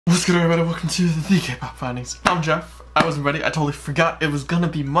What's good, everybody? Welcome to the K-pop findings. I'm Jeff. I wasn't ready. I totally forgot it was gonna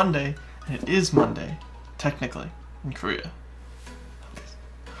be Monday, and it is Monday, technically, in Korea.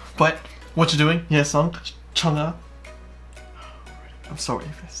 But what you doing? Yesung, Chungha. I'm so ready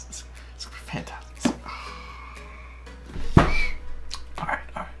for this. It's fantastic. Alright.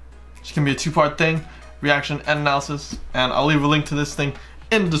 It's gonna be a two-part thing, reaction and analysis, and I'll leave a link to this thing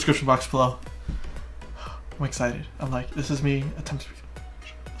in the description box below. I'm excited. I'm like, this is me attempting.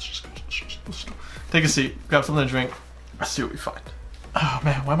 Let's go. Take a seat, grab something to drink, let's see what we find. Oh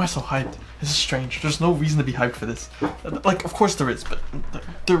man, why am I so hyped? This is strange. There's no reason to be hyped for this. Like, of course there is, but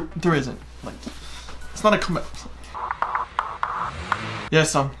there isn't. Like, it's not a comeback.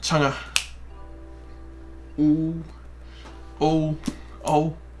 Yesung, Chungha. Ooh. Oh.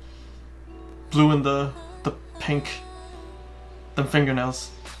 Blue in the pink. Them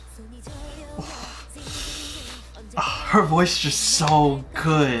fingernails. Her voice is just so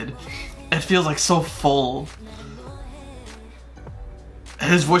good. It feels like so full.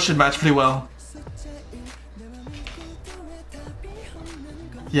 His voice should match pretty well.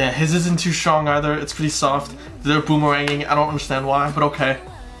 Yeah, his isn't too strong either. It's pretty soft. They're boomeranging. I don't understand why, but okay.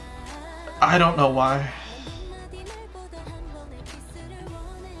 I don't know why.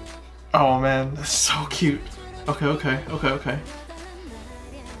 Oh man, that's so cute. Okay.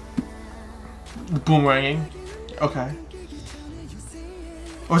 The boomeranging. Okay.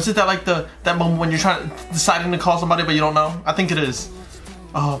 Or is it that like that moment when you're deciding to call somebody but you don't know? I think it is.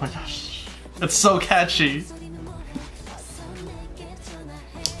 Oh my gosh. It's so catchy.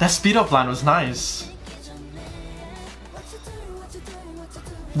 That speed up line was nice.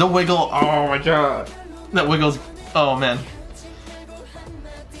 The wiggle, oh my god. That wiggles, oh man.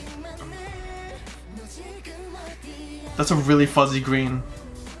 That's a really fuzzy green.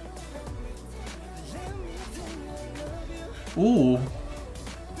 Ooh.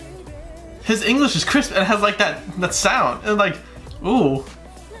 His English is crisp and has like that sound and like, ooh.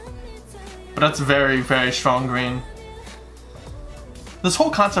 But that's very strong green. This whole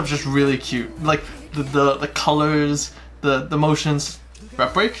concept is just really cute. Like the colors, the motions.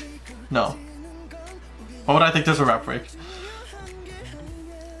 Rap break? No. Why would I think there's a rap break?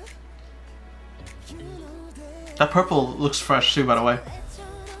 That purple looks fresh too, by the way.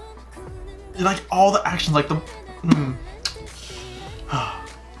 Like all the actions, like the.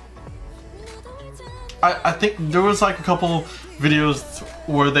 I think there was like a couple videos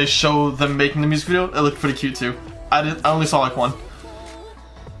where they show them making the music video. It looked pretty cute too. I only saw like one.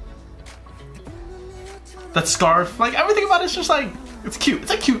 That scarf, like everything about it's just like, it's cute. It's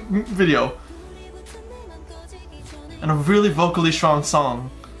a cute video. And a really vocally strong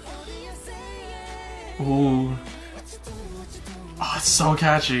song. Ooh. Oh, it's so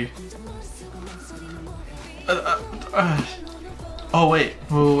catchy. Oh wait.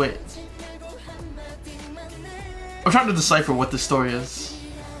 I'm trying to decipher what this story is.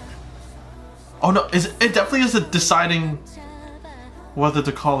 Oh no, it definitely is deciding whether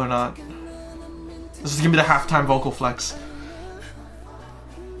to call or not. This is gonna be the halftime vocal flex.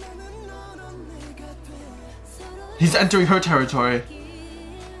 He's entering her territory.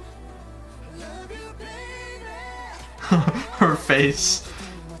 Her face.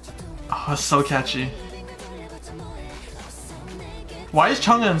 Oh, it's so catchy. Why is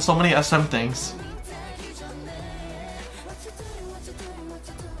Chungha in so many SM things?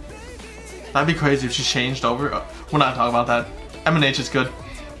 That'd be crazy if she changed over. We're not talking about that. M&H is good.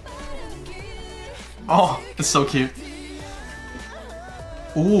 Oh, it's so cute.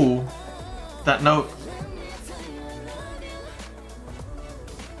 Ooh, that note.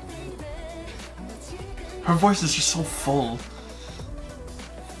 Her voice is just so full.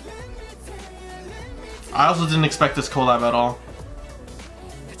 I also didn't expect this collab at all.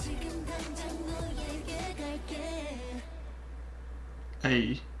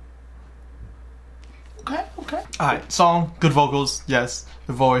 Hey. Okay. Alright, song, good vocals, yes.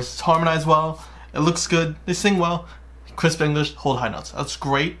 The voice, it's harmonized well, it looks good, they sing well, crisp English, hold high notes. That's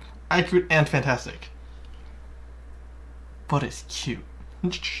great, accurate, and fantastic. But it's cute.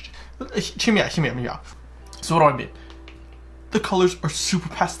 Hear me out. So what do I mean? The colors are super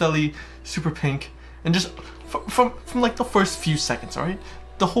pastel-y, super pink, and just from like the first few seconds, alright?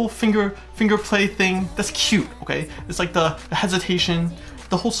 The whole finger play thing, that's cute, okay? It's like the hesitation.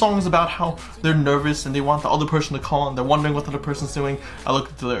 The whole song is about how they're nervous and they want the other person to call and they're wondering what the other person's doing. I looked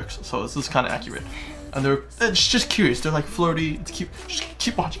at the lyrics, so this is kind of accurate. And it's just curious. They're like flirty. It's cute. Just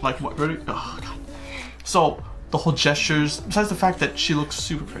keep watching. Like what? Ready? Oh god. So the whole gestures. Besides the fact that she looks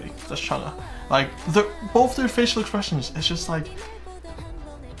super pretty. That's Chungha. Like both their facial expressions. It's just like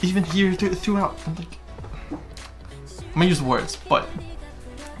even here throughout. I'm like, I'm gonna use words, but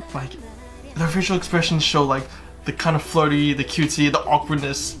like their facial expressions show like the kind of flirty, the cutesy, the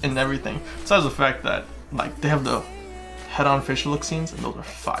awkwardness, and everything. Besides the fact that like they have the head-on facial look scenes, and those are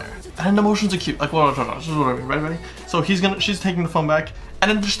fire. And the motions are cute. Like, well, this is what I mean. Ready? So she's taking the phone back,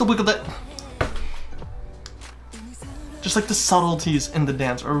 and then just the wiggle that. Just like the subtleties in the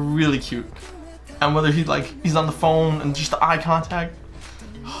dance are really cute. And whether he's on the phone and just the eye contact,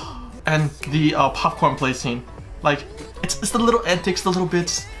 and the popcorn play scene, like it's the little antics, the little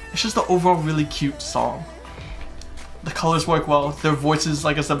bits. It's just the overall really cute song. The colors work well. Their voices,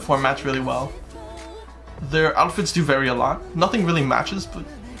 like I said before, match really well. Their outfits do vary a lot. Nothing really matches, but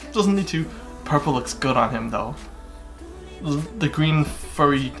doesn't need to. Purple looks good on him though. The green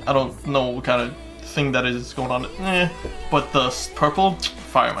furry, I don't know what kind of thing that is going on. But the purple,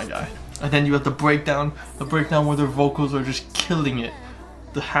 fire my guy. And then you have the breakdown where their vocals are just killing it.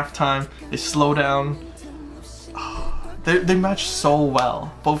 The halftime, they slow down. They match so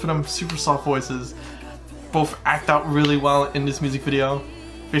well. Both of them super soft voices. Both act out really well in this music video.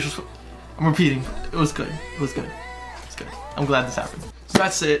 Facial, I'm repeating, it was good. It was good. It's good. I'm glad this happened. So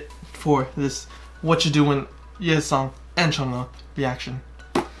that's it for this Whatcha Doin Yesung and Chungha reaction.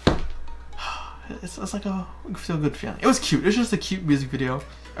 It's like a feel good feeling. It was cute. It was just a cute music video.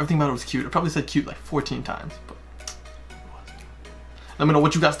 Everything about it was cute. I probably said cute like 14 times, but it was. Let me know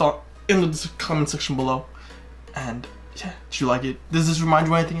what you guys thought in the comment section below. And yeah, did you like it? Does this remind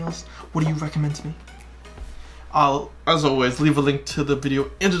you of anything else? What do you recommend to me? I'll, as always, leave a link to the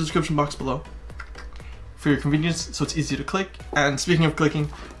video in the description box below for your convenience, so it's easy to click. And speaking of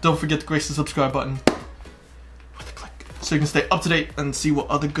clicking, don't forget to grace the subscribe button with a click, so you can stay up to date and see what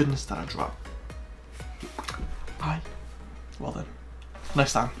other goodness that I drop. Bye. Well then,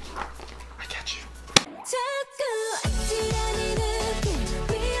 next time.